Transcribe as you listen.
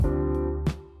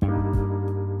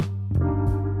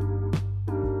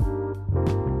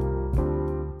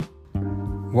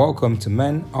Welcome to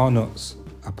Men Are Nuts,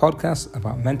 a podcast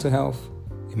about mental health,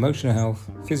 emotional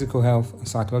health, physical health and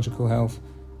psychological health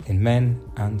in men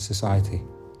and society.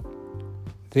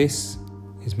 This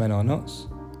is Men Are Nuts.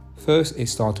 First it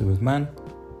started with MAN,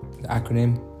 the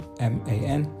acronym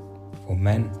MAN for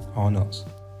Men Are Nuts.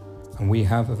 And we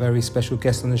have a very special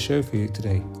guest on the show for you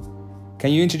today.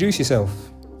 Can you introduce yourself?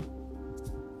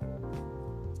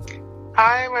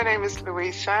 Hi, my name is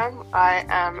Louise Sam. I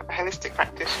am a holistic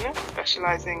practitioner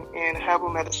specialising in herbal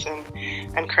medicine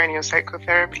and craniosacral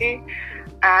therapy,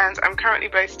 and I'm currently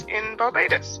based in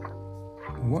Barbados.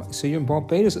 What? So you're in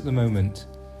Barbados at the moment?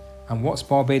 And what's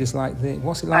Barbados like there?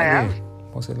 What's it like there?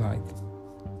 What's it like?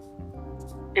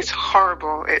 It's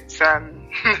horrible. It's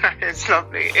it's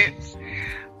lovely. It's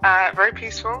very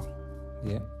peaceful.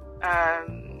 Yeah.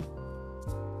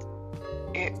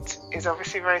 It is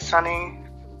obviously very sunny.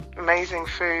 Amazing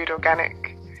food,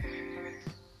 organic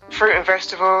fruit and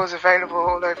vegetables available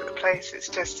all over the place. It's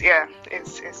just,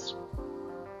 it's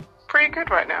pretty good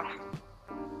right now.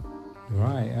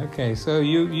 Right. Okay. So are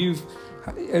you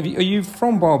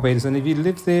from Barbados, and have you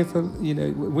lived there for,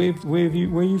 where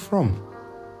are you from?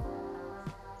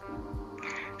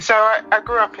 So I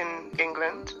grew up in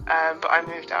England, but I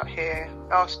moved out here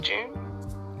last June.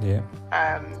 Yeah.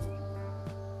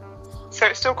 So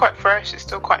it's still quite fresh, it's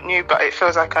still quite new, but it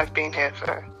feels like I've been here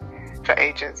for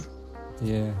ages.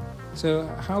 Yeah. So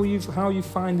how are you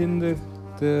finding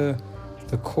the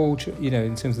culture?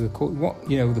 In terms of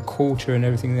the culture and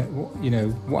everything that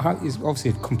how is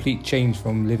obviously a complete change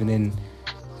from living in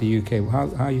the UK. How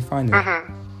are you finding it?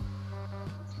 Mm-hmm.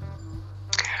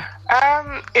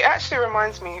 It actually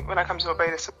reminds me, when I come to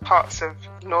Barbados, of parts of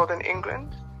northern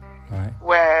England, right,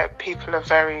 where people are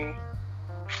very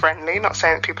friendly. Not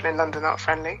saying that people in London aren't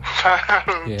friendly.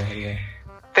 Yeah.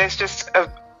 There's just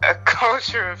a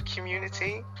culture of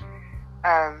community.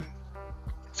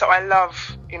 So I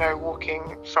love,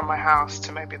 walking from my house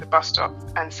to maybe the bus stop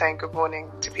and saying good morning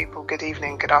to people, good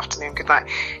evening, good afternoon, good night.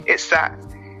 It's that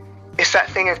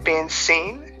thing of being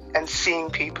seen and seeing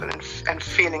people and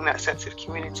feeling that sense of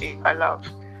community. I love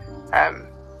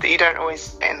that you don't always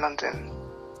get in London.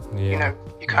 Yeah.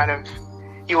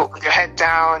 You walk with your head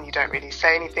down, you don't really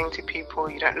say anything to people,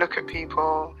 you don't look at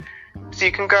people. So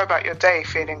you can go about your day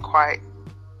feeling quite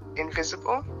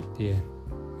invisible. Yeah.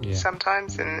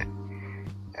 Sometimes, and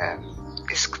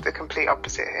it's the complete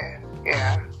opposite here.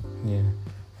 Yeah. Yeah.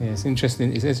 It's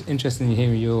interesting. It's interesting to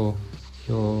hear your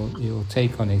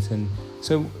take on it. And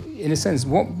so, in a sense,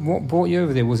 what brought you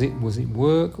over there? Was it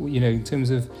work? In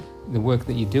terms of the work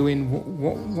that you're doing,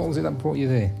 what was it that brought you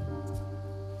there?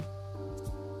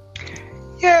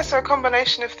 Yeah, so a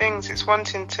combination of things. It's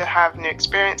wanting to have new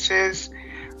experiences.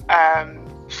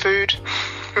 Food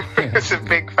is a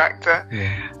big factor.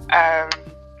 Yeah.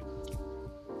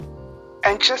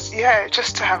 And just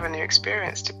to have a new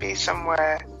experience, to be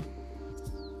somewhere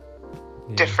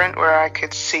different where I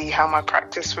could see how my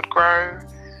practice would grow,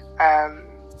 and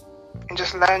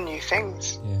just learn new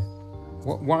things. Yeah.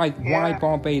 Why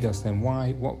Barbados then?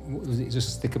 Why? What was it?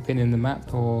 Just stick a pin in the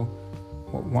map, or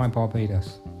why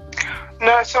Barbados?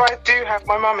 No, so I do have,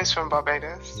 my mum is from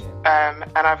Barbados, and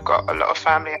I've got a lot of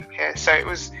family out here. So it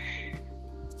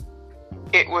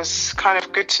was kind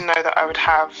of good to know that I would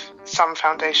have some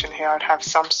foundation here. I'd have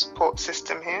some support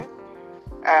system here.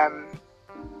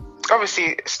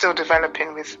 Obviously, still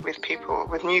developing with people,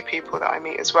 with new people that I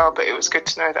meet as well. But it was good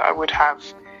to know that I would have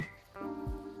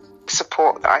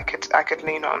support that I could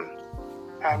lean on,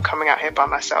 coming out here by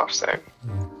myself. So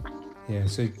yeah.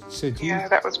 So do you,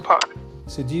 that was part.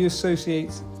 So do you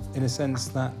associate, in a sense,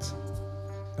 that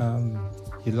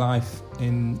your life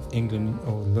in England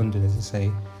or London, as I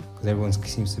say, because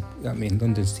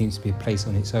London seems to be a place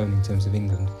on its own in terms of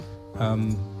England.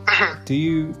 Do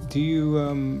you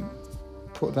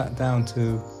put that down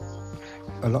to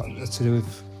a lot to do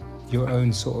with your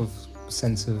own sort of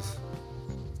sense of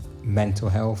mental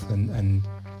health and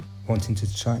wanting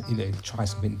to try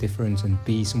something different and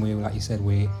be somewhere, like you said,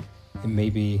 where it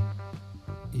maybe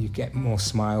you get more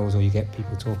smiles or you get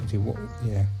people talking to you?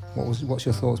 What's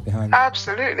your thoughts behind that?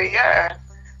 Absolutely, yeah.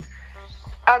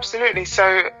 Absolutely.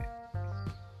 So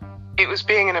it was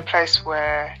being in a place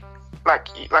where, like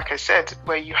I said,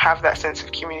 where you have that sense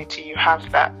of community, you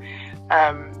have that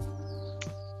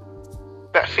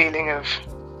that feeling of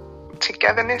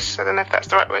togetherness. I don't know if that's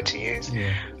the right word to use.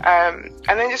 Yeah.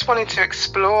 And then just wanting to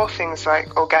explore things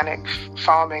like organic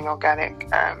farming, organic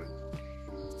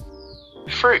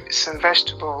fruits and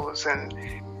vegetables, and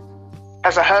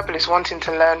as a herbalist wanting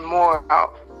to learn more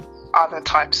about other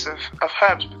types of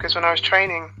herbs, because when I was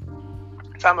training,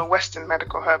 so I'm a Western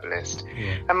medical herbalist,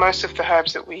 and most of the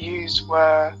herbs that we used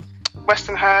were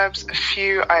Western herbs, a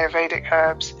few Ayurvedic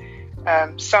herbs,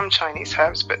 some Chinese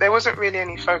herbs, but there wasn't really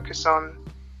any focus on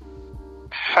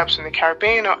herbs from the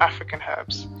Caribbean or African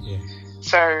herbs. Yeah.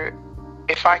 So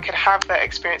if I could have that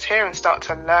experience here and start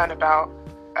to learn about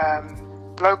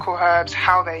local herbs,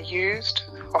 how they're used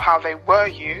or how they were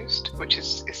used, which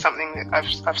is something that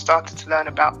I've started to learn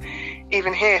about.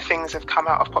 Even here, things have come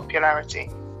out of popularity.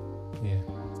 Yeah.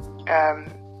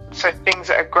 So things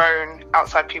that are grown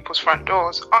outside people's front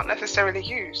doors aren't necessarily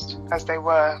used as they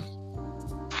were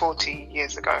 40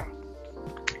 years ago.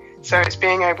 So it's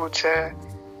being able to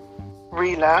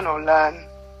relearn or learn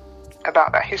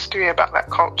about that history, about that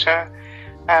culture,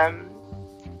 and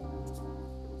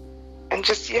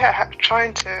just,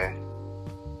 trying to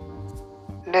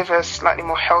live a slightly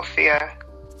more healthier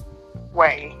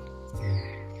way,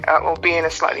 or be in a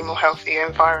slightly more healthier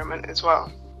environment as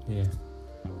well. Yeah.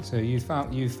 So you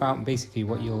found basically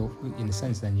what you're, in a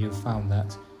sense then, you've found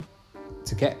that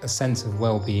to get a sense of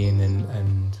well-being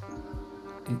and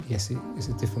yes, it's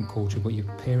a different culture, but your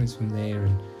parents from there,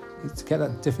 and to get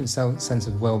that different sense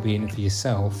of well-being for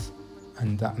yourself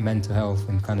and that mental health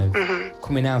and kind of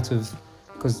coming out of,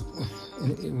 because,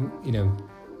 you know,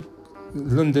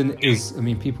 London is, I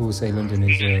mean, people will say London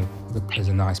is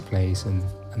a nice place and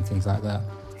things like that,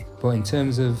 but in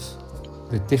terms of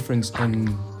the difference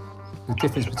between,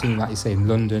 like you say,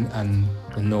 London and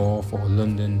the north, or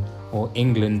London or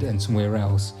England and somewhere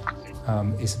else,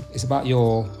 it's about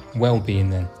your well-being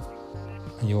then,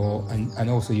 and and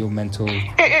also your mental.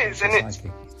 It is,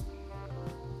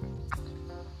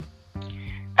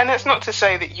 and it's not to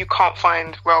say that you can't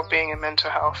find well-being and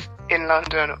mental health in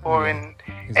London or in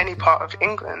any part of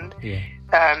England. Yeah.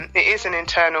 It is an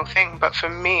internal thing, but for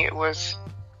me, it was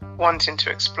wanting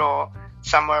to explore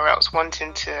somewhere else,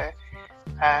 wanting to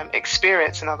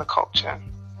experience another culture.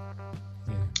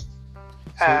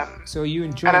 Yeah. So are you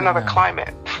enjoying and another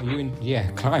climate? Are you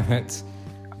climate,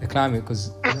 because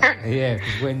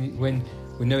because when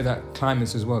we know that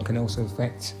climates as well can also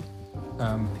affect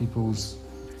people's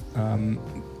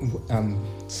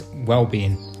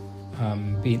well-being,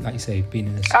 being, like you say, being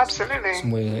in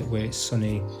somewhere where it's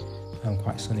sunny,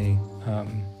 quite sunny,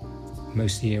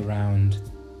 most year round,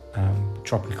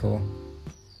 tropical.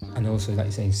 And also, like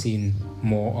you say, seeing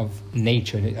more of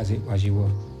nature as you were.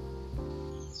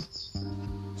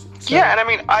 So, and I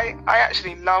mean, I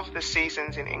actually love the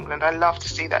seasons in England. I love to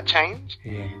see that change.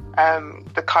 Yeah.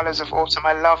 The colours of autumn,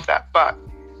 I love that. But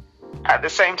at the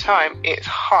same time, it's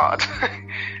hard.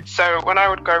 So when I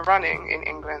would go running in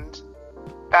England,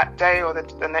 that day or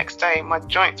the next day, my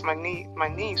joints, my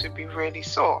knees would be really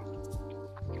sore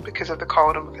because of the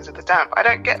cold and because of the damp. I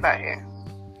don't get that here.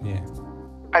 Yeah.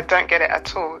 I don't get it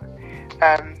at all.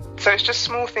 So it's just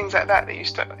small things like that you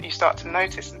start to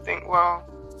notice and think, well,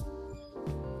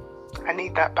 I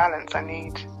need that balance. I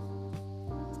need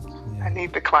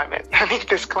the climate. I need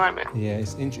this climate. Yeah,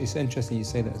 it's interesting you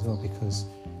say that as well, because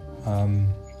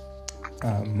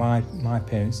my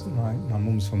parents, my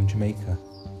mum's from Jamaica,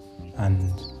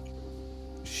 and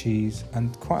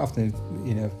quite often,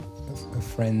 you know,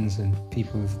 friends and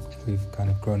people who've kind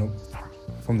of grown up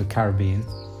from the Caribbean,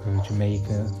 or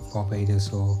Jamaica,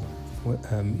 Barbados, or you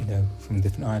know, from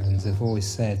different islands, they've always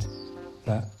said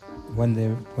that when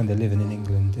they're living in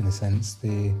England, in a sense,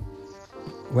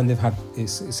 when they've had,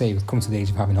 say, come to the age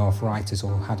of having arthritis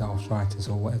or had arthritis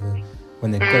or whatever,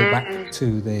 when they go back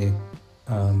to their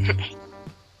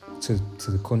to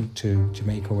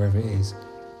Jamaica, wherever it is,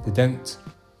 they don't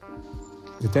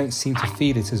seem to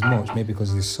feel it as much, maybe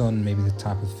because of the sun, maybe the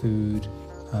type of food,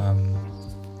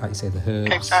 like you say, the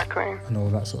herbs, and all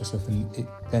that sort of stuff, and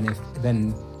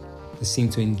then they seem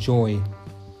to enjoy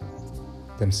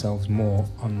themselves more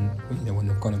on, you know, when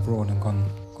they've gone abroad and gone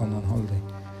on holiday.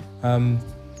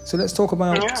 So let's talk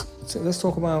about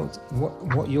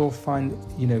what you'll find.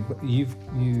 You know, you've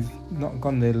not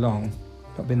been there long.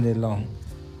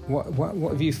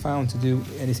 What have you found to do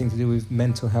anything to do with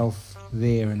mental health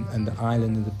there and the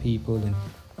island and the people, and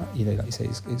you know, like you say,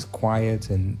 it's quiet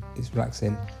and it's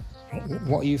relaxing.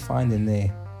 What are you finding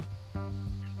there?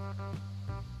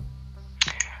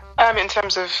 In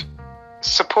terms of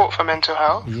support for mental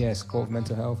health? Yeah, support for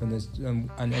mental health, and there's and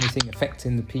anything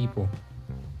affecting the people.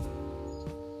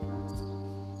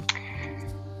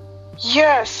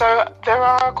 Yeah, so there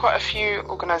are quite a few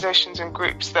organisations and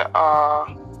groups that are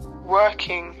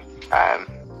working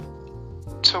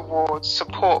towards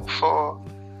support for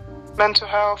mental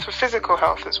health, for physical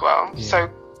health as well. Yeah. So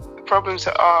problems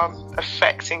that are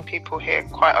affecting people here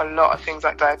quite a lot are things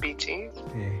like diabetes.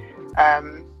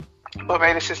 Yeah.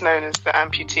 Barbados is known as the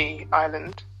amputee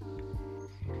island,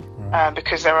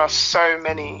 because there are so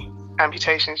many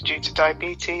amputations due to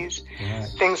diabetes. Right.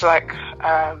 Things like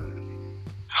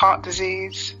heart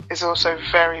disease is also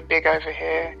very big over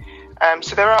here.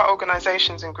 So there are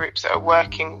organisations and groups that are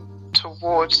working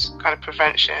towards kind of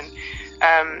prevention.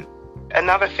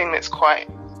 Another thing that's quite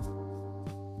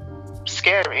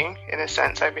scary in a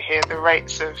sense over here, the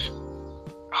rates of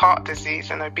heart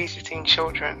disease and obesity in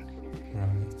children.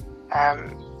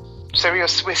 Right. So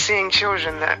we're seeing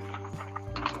children that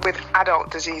with adult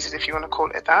diseases, if you want to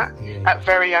call it that, at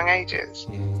very young ages.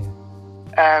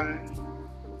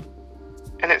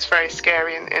 And it's very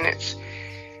scary, and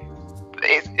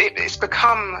it's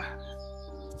become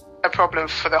a problem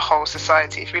for the whole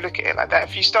society. If you look at it like that,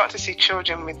 if you start to see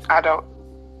children with adult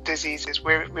diseases,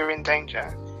 we're in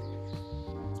danger.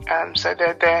 So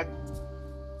there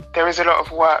is a lot of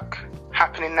work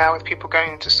happening now with people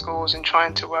going into schools and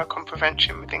trying to work on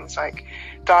prevention with things like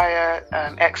diet,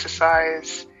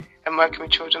 exercise, and working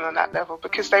with children on that level,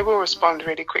 because they will respond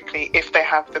really quickly if they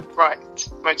have the right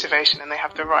motivation and they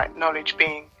have the right knowledge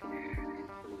being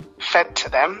fed to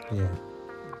them.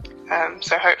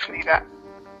 So hopefully that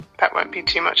won't be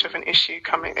too much of an issue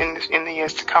coming in the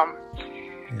years to come.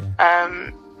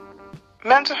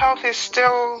 Mental health is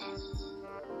still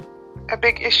a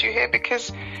big issue here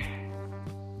because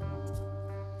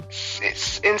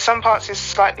it's in some parts is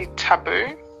slightly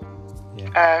taboo.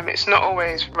 It's not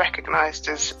always recognised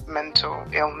as mental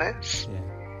illness.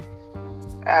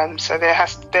 So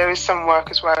there is some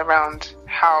work as well around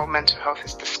how mental health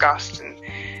is discussed and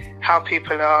how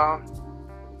people are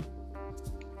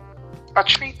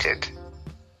treated,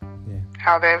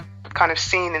 how they're kind of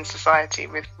seen in society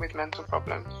with mental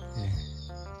problems.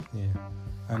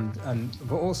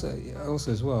 But also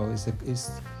as well is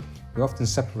we often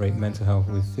separate mental health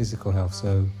with physical health.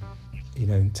 So, you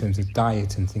know, in terms of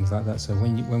diet and things like that. So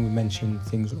when you mention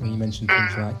things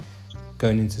like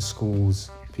going into schools,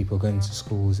 people going into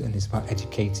schools, and it's about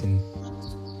educating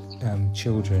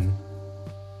children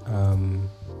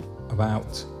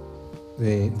about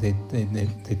the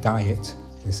diet,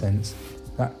 in a sense,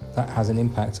 that has an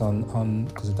impact on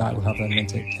because the diet will have an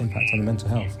impact on the mental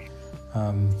health.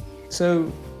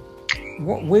 So,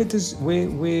 where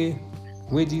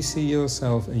do you see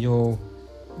yourself and your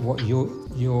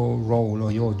role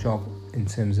or your job in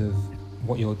terms of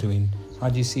what you're doing? How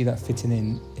do you see that fitting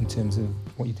in terms of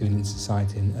what you're doing in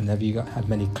society? And have you had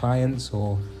many clients,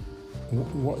 or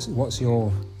what's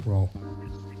your role?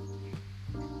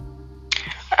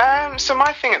 So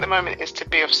my thing at the moment is to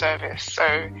be of service.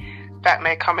 So that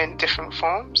may come in different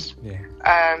forms.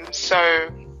 So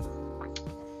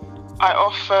I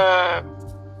offer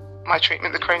my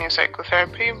treatment, the craniosacral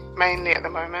therapy, mainly at the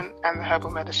moment, and the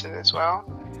herbal medicine as well,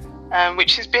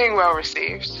 which is being well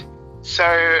received.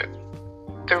 So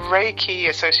the Reiki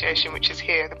Association, which is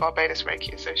here, the Barbados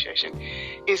Reiki Association,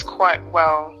 is quite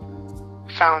well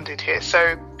founded here.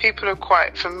 So people are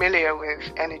quite familiar with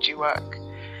energy work.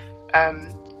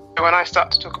 When I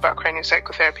start to talk about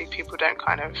craniosacral therapy, people don't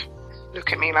kind of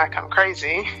look at me like I'm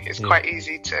crazy. It's quite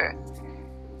easy to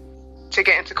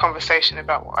get into conversation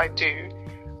about what I do,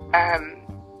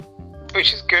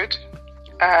 which is good.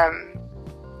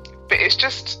 But it's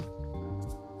just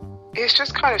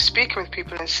kind of speaking with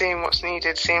people and seeing what's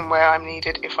needed, seeing where I'm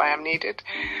needed, if I am needed.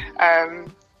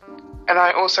 And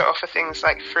I also offer things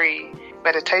like free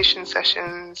meditation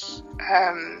sessions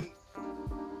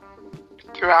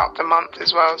throughout the month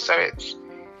as well. So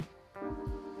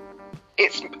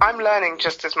I'm learning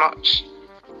just as much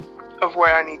of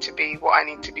where I need to be, what I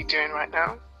need to be doing right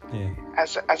now,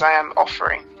 as I am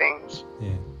offering things.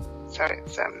 So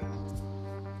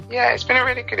it's been a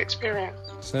really good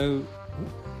experience. So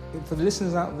for the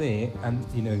listeners out there, and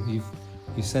you know,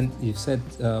 you've said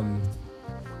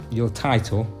your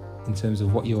title in terms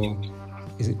of what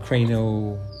is it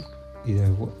cranial, you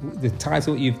know, what the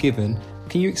title you've given.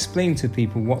 Can you explain to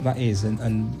people what that is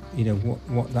and you know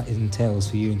what that entails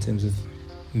for you in terms of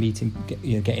getting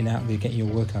out there, getting your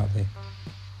work out there?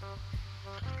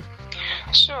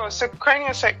 Sure. So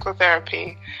craniosacral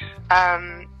therapy,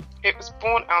 it was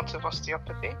born out of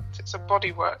osteopathy. It's a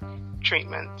bodywork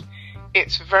treatment.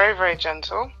 It's very, very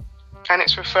gentle, and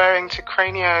it's referring to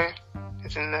cranio,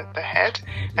 as in the head,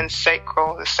 and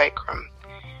sacral, the sacrum.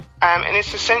 And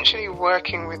it's essentially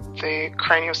working with the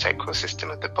craniosacral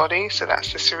system of the body, so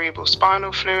that's the cerebral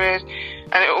spinal fluid,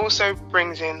 and it also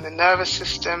brings in the nervous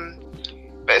system,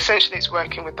 but essentially it's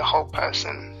working with the whole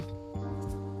person.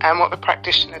 And what the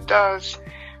practitioner does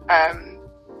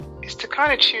is to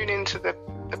kind of tune into the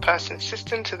person's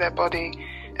system, to their body,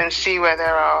 and see where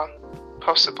there are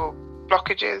possible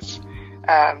blockages,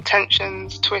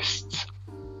 tensions, twists,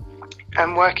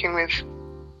 and working with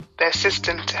their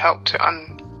system to help to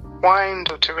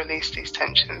unwind or to release these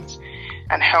tensions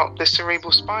and help the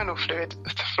cerebral spinal fluid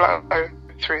to flow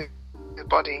through the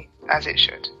body as it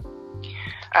should.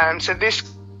 So this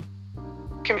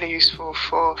can be useful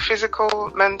for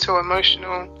physical, mental,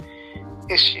 emotional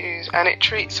issues, and it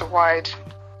treats a wide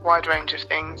range of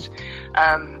things,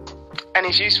 and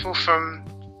is useful from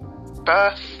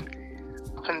birth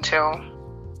up until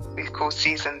we call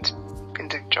seasoned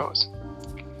individuals.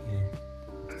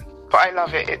 But I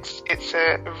love it. It's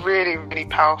a really, really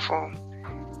powerful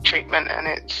treatment, and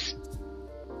it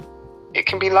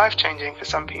can be life-changing for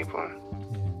some people.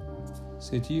 Yeah.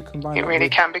 So do you combine it really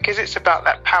can, because it's about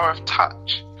that power of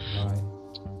touch. Right.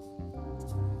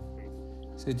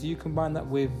 So do you combine that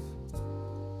with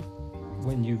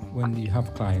when you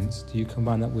have clients, do you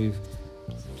combine that with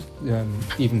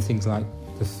even things like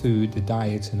the food, the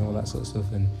diet and all that sort of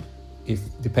stuff, and if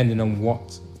depending on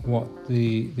what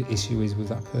the issue is with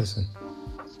that person?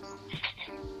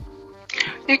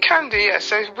 You can do, yeah.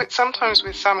 So sometimes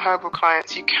with some herbal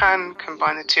clients you can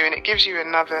combine the two, and it gives you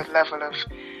another level of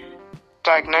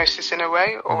diagnosis in a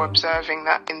way, or observing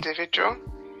that individual.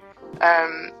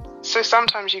 So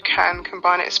sometimes you can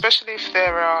combine it, especially if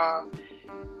there are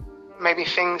maybe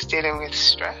things dealing with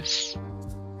stress.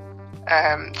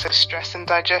 So stress and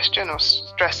digestion, or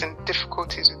stress and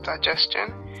difficulties with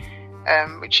digestion,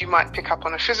 which you might pick up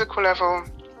on a physical level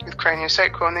with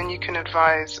craniosacral, and then you can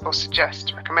advise or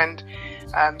recommend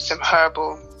some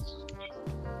herbal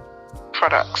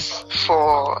products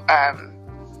for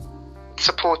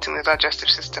supporting the digestive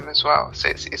system as well. So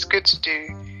it's good to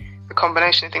do the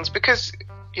combination of things, because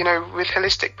with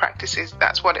holistic practices,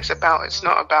 that's what it's about. It's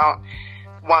not about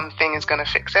one thing is going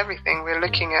to fix everything. We're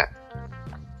looking at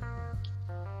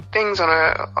things on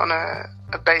a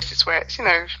basis where it's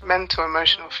mental,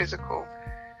 emotional, physical,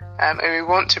 and we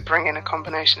want to bring in a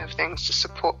combination of things to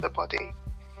support the body.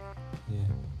 Yeah.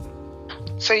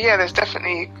 So yeah, there's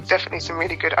definitely some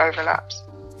really good overlaps.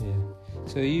 Yeah.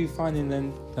 So are you finding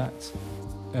then that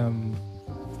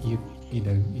you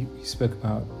spoke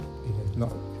about a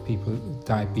lot of people with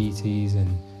diabetes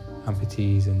and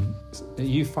amputees, and are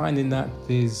you finding that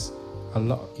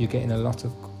you're getting a lot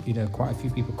of quite a few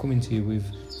people coming to you with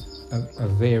a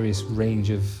various range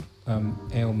of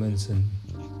ailments and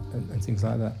things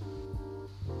like that?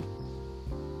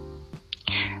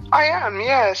 I am,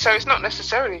 yeah. So it's not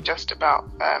necessarily just about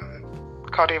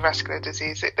cardiovascular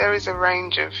disease. There is a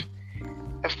range of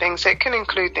things. So it can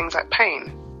include things like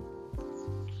pain,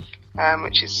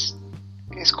 which is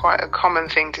quite a common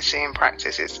thing to see in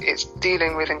practice. It's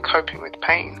dealing with and coping with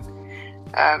pain.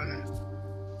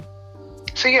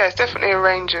 So yeah, it's definitely a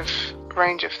range of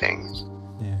things.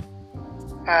 Yeah.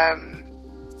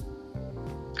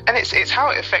 And it's how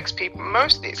it affects people.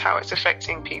 Mostly it's how it's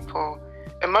affecting people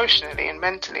emotionally and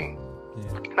mentally.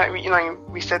 Yeah. Like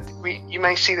we said, you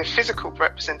may see the physical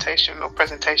representation or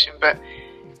presentation, but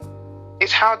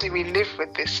it's how do we live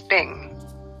with this thing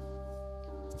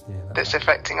that's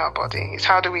affecting our body. It's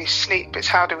how do we sleep. It's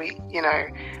how do we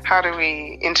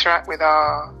interact with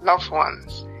our loved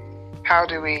ones. How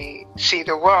do we see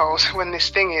the world when this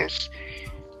thing is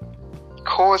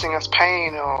causing us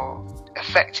pain or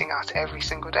affecting us every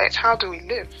single day? It's how do we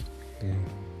live?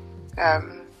 Yeah.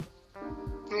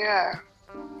 Yeah.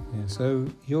 So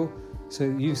you've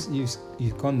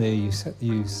gone there. You've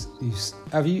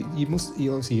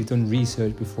done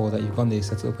research before that. You've gone there,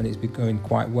 set it up, and it's been going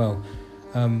quite well.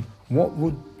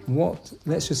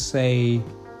 Let's just say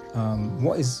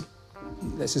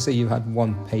you had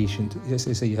one patient.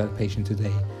 Let's say you had a patient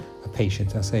today. A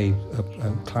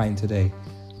client today.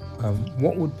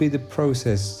 What would be the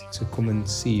process to come and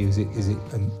see you? Is it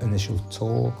an initial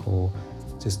talk, or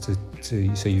just to so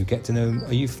you get to know them?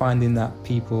 Are you finding that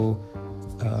people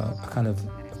are kind of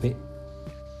a bit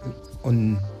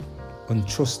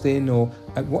untrusting, or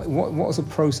what's the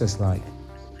process like?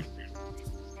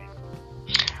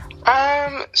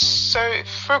 So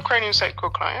for a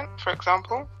craniosacral client, for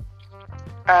example,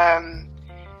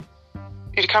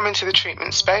 you'd come into the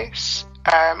treatment space.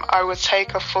 I would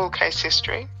take a full case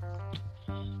history.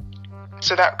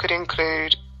 So that could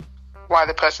include why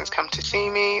the person's come to see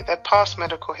me, their past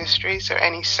medical history, so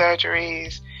any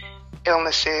surgeries,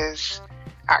 illnesses,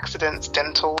 accidents,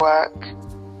 dental work.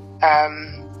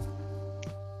 And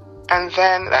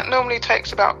then that normally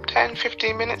takes about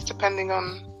 10-15 minutes depending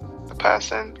on the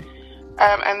person.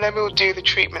 And then we'll do the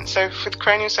treatment. So for the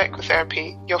craniosacral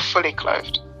therapy, you're fully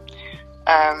clothed.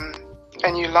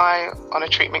 And you lie on a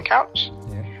treatment couch.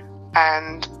 Yeah.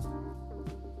 And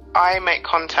I make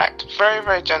contact very,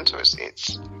 very gentle.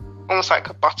 It's almost like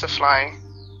a butterfly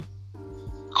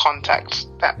contact,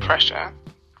 that pressure.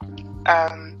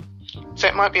 So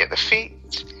it might be at the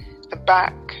feet, the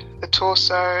back, the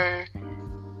torso,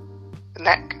 the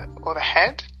neck, or the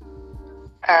head.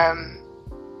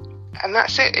 And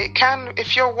that's it. It can,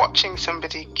 if you're watching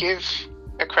somebody give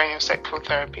a craniosacral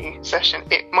therapy session,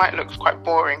 it might look quite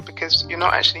boring because you're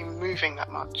not actually moving that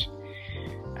much.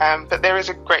 But there is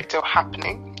a great deal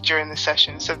happening during the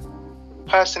session. So the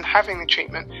person having the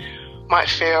treatment might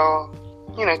feel,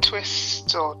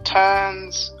 twists or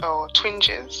turns or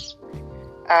twinges.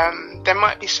 There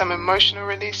might be some emotional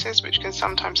releases which can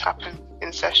sometimes happen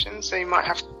in sessions. So you might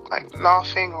have like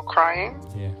laughing or crying.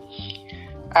 Yeah.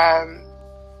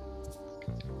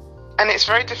 And it's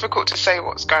very difficult to say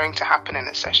what's going to happen in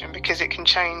a session because it can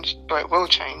change, or it will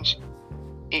change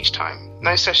each time.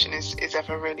 No session is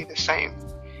ever really the same.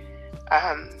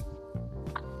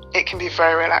 It can be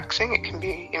very relaxing. It can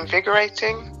be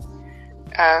invigorating.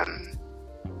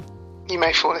 You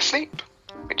may fall asleep,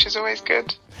 which is always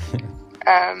good.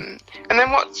 And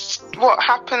then what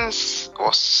happens,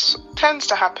 or tends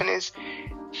to happen, is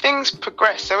things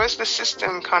progress. So as the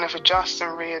system kind of adjusts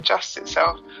and readjusts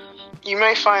itself, you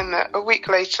may find that a week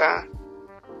later,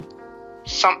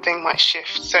 something might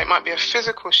shift. So it might be a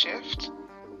physical shift,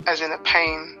 as in a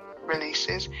pain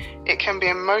releases. It can be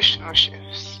emotional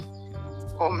shifts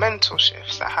or mental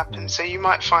shifts that happen. So you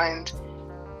might find,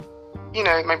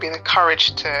 maybe the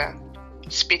courage to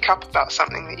speak up about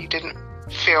something that you didn't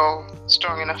feel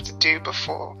strong enough to do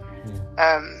before,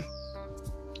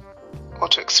 or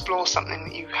to explore something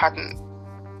that you hadn't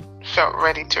felt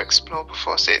ready to explore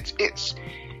before. So it's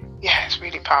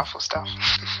really powerful stuff.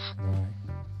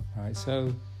 Right.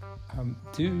 So,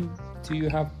 do you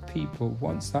have people,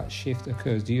 once that shift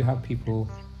occurs? Do you have people?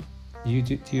 Do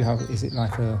you have? Is it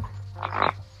like a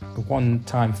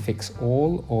one-time fix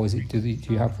all, or is it? Do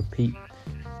you have repeat?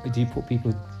 Do you put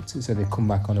people so they come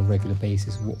back on a regular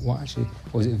basis? What actually,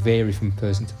 or does it vary from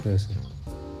person to person?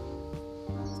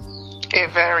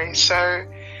 It varies. So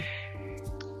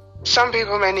some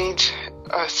people may need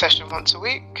a session once a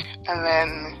week, and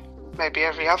then maybe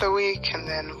every other week, and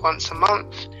then once a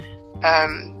month.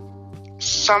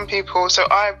 Some people, so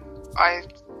I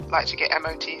like to get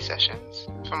MOT sessions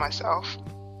for myself.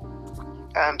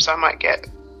 So I might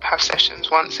have sessions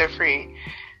once every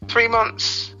 3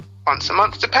 months, once a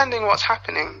month, depending what's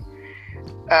happening.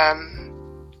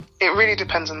 It really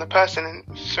depends on the person, and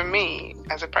for me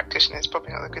as a practitioner, it's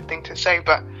probably not a good thing to say,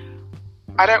 but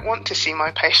I don't want to see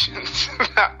my patients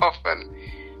that often,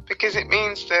 because it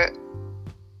means that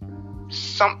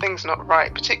something's not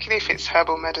right, particularly if it's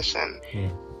herbal medicine.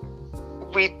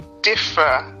 We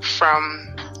differ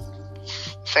from,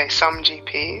 say, some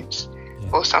GPs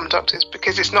or some doctors,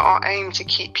 because it's not our aim to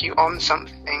keep you on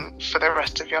something for the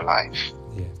rest of your life.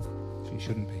 So you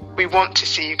shouldn't be. We want to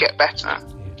see you get better.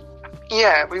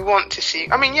 We want to see.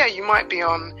 You might be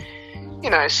on,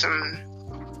 some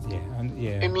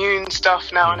immune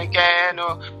stuff now and again,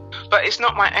 but it's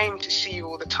not my aim to see you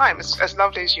all the time. As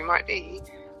lovely as you might be,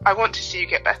 I want to see you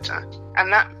get better,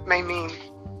 and that may mean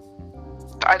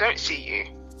that I don't see you.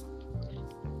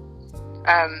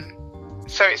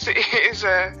 So it is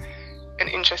an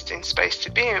interesting space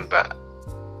to be in, but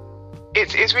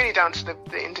it's really down to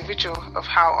the individual of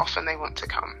how often they want to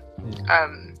come.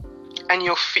 And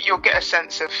you'll get a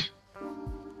sense of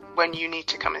when you need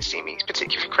to come and see me,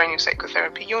 particularly for craniosacral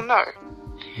therapy. You'll know,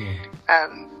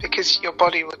 because your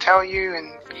body will tell you,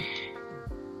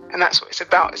 and that's what it's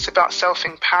about. It's about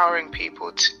self-empowering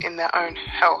people in their own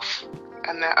health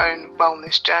and their own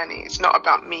wellness journey. It's not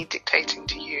about me dictating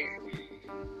to you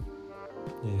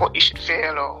what you should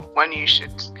feel or when you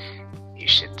should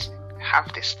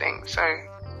have this thing. So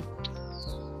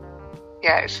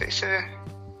it's an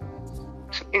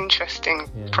interesting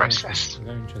process.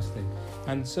 Very interesting.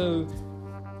 And so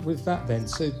with that then,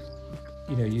 so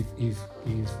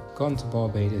you've gone to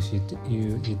Barbados,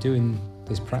 you're doing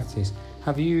this practice.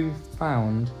 Have you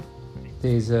found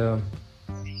there's a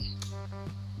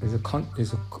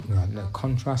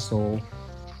contrast, or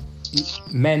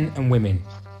men and women,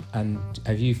 and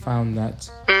have you found that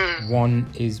one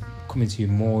is coming to you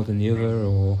more than the other,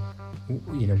 or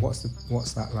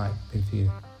what's that like been for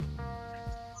you?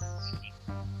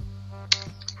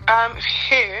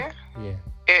 Here,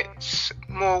 it's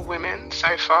more women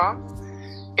so far.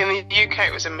 In the UK,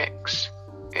 it was a mix.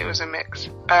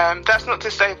 That's not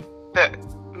to say that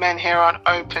men here aren't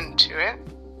open to it.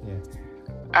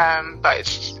 But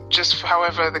it's just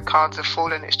however the cards have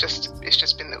fallen. It's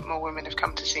just been that more women have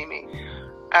come to see me.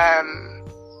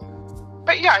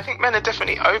 But I think men are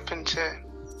definitely open to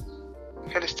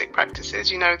holistic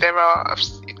practices. I've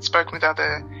spoken with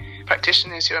other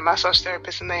practitioners who are massage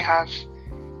therapists, and they have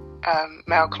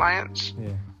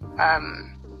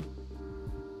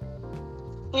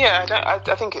Yeah,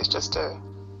 I think it's just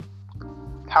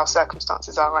how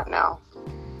circumstances are right now.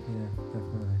 Yeah,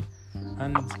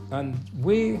 definitely. And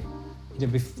we,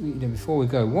 before we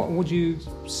go, what would you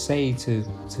say to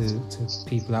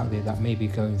people out there that may be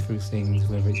going through things,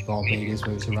 whether it's Barbados,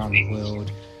 whether it's around the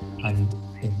world, and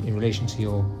in relation to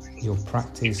your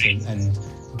practice and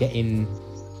getting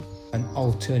an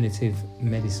alternative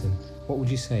medicine? What would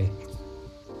you say?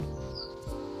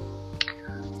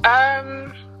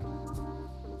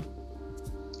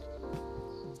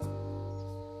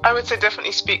 I would say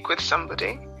definitely speak with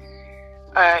somebody.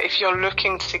 If you're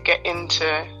looking to get into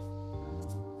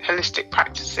holistic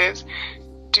practices,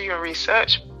 do your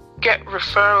research, get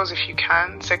referrals if you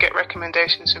can, so get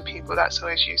recommendations from people, that's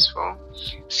always useful.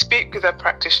 Speak with a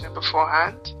practitioner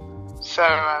beforehand, so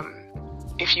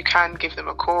if you can, give them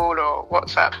a call or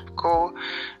WhatsApp call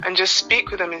and just speak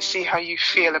with them and see how you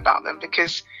feel about them,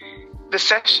 because the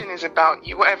session is about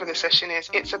you. Whatever the session is,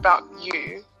 it's about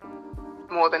you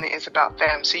more than it is about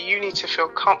them. So you need to feel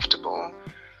comfortable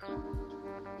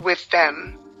with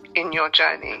them in your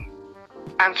journey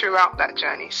and throughout that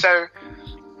journey. So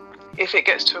if it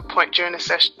gets to a point during a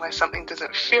session where something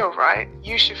doesn't feel right,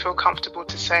 you should feel comfortable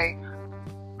to say,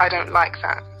 I don't like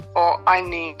that, or I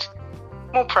need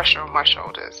more pressure on my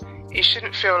shoulders. It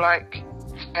shouldn't feel like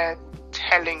they're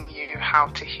telling you how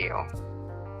to heal,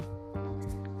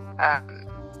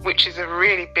 which is a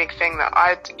really big thing that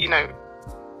I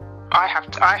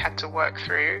had to work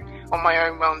through on my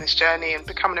own wellness journey. And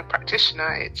becoming a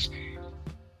practitioner,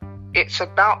 it's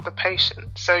about the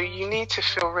patient. So you need to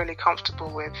feel really comfortable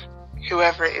with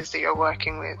whoever it is that you're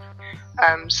working with.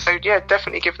 So yeah,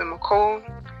 definitely give them a call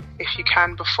if you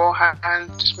can beforehand,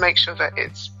 and just make sure that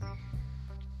it's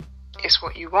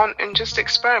what you want, and just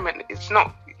experiment. It's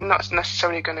not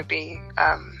necessarily going to be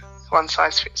one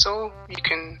size fits all. You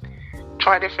can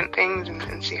try different things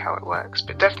and see how it works,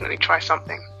 but definitely try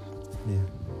something. Yeah.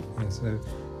 So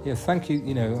thank you.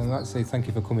 I'd like to say thank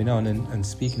you for coming on and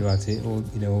speaking about it all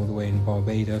the way in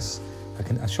Barbados.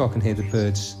 I'm sure I can hear the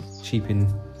birds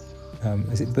cheeping.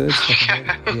 Is it birds?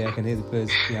 I can hear the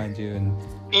birds behind you. And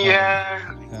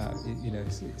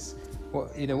it's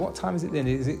what time is it then?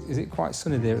 Is it quite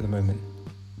sunny there at the moment?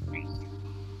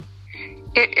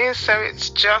 It is. So it's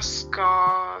just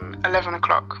gone 11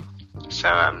 o'clock. So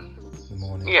the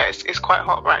morning. Yeah, it's quite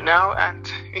hot right now, and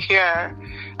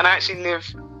and I actually live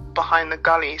behind the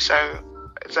gully, so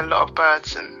there's a lot of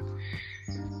birds and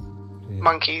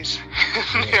monkeys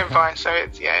nearby. So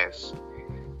it's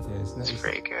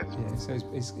pretty good. Yeah, so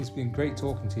it's been great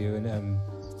talking to you, and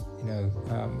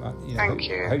thank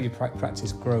you. I hope your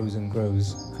practice grows and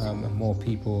grows, and more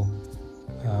people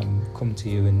come to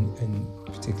you, and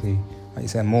particularly, like you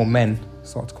said, more men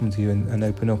start to come to you and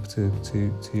open up to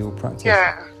your practice.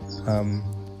 Yeah.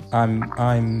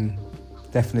 I'm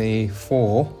definitely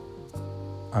for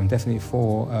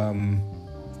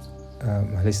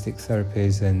holistic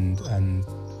therapies and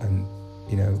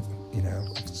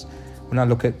when I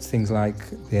look at things like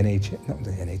the NHS, not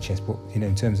the NHS, but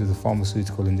in terms of the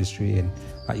pharmaceutical industry, and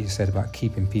like you said about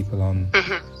keeping people on,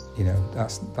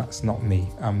 that's not me.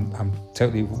 I'm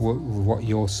totally with what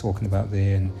you're talking about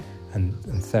there, and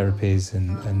therapies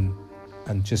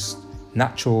and just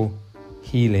natural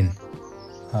healing,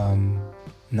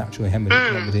 natural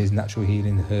remedies, natural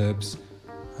healing, herbs.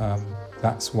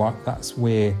 That's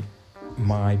where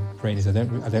my brain is. I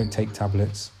don't take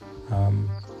tablets, and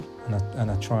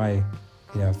I try.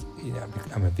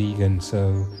 I'm a vegan,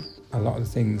 so a lot of the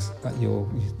things that you're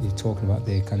talking about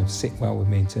there kind of sit well with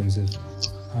me in terms of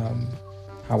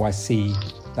how I see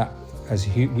that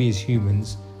we as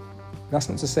humans. That's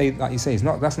not to say, like you say,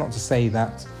 that's not to say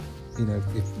that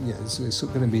it's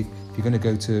going to be, if you're going to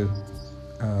go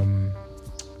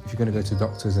to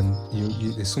doctors and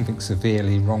you there's something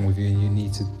severely wrong with you and you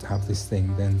need to have this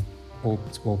thing, then all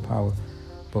power.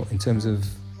 But in terms of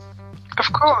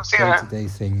course, day-to-day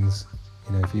things,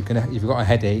 if you've got a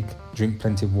headache, drink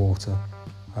plenty of water.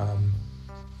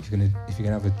 If you're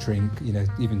gonna have a drink,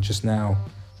 even just now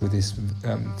with this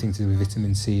thing to do with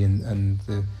vitamin C and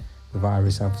the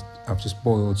virus, I've just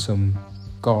boiled some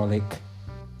garlic,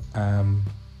 a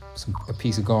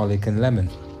piece of garlic and lemon,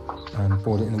 and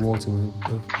boiled it in the water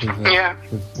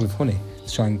with honey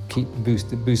to try and boost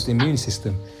the immune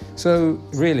system. So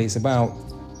really, it's about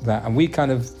that, and we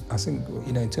kind of, I think,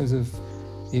 in terms of,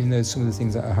 even though some of the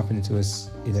things that are happening to us,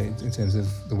 in terms of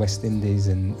the West Indies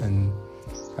and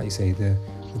like you say, the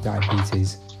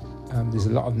diabetes, there's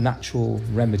a lot of natural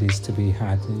remedies to be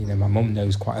had. My mum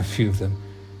knows quite a few of them.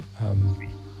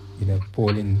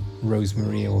 Boiling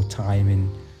rosemary or thyme in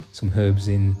some herbs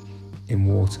in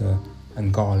water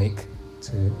and garlic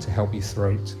to help your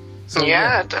throat.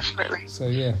 Yeah, definitely. So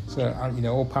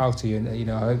all power to you,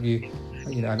 and I hope you,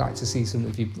 I'd like to see some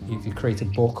if you create a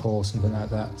book or something like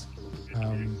that,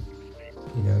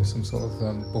 some sort of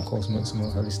book or some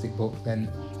holistic book. Then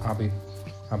I'll be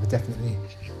definitely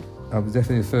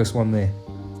the first one there.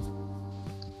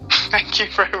 Thank you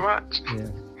very much. Yeah.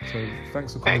 So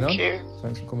thanks for coming on. Thank you.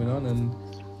 Thanks for coming on, and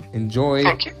enjoy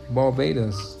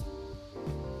Barbados.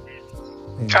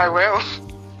 I will.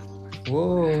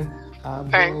 Whoa, I'm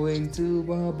going to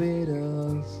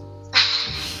Barbados.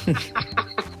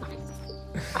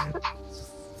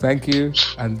 Thank you,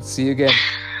 and see you again.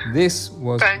 This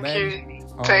was Thank Men you.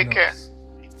 Are Take care. Nuts.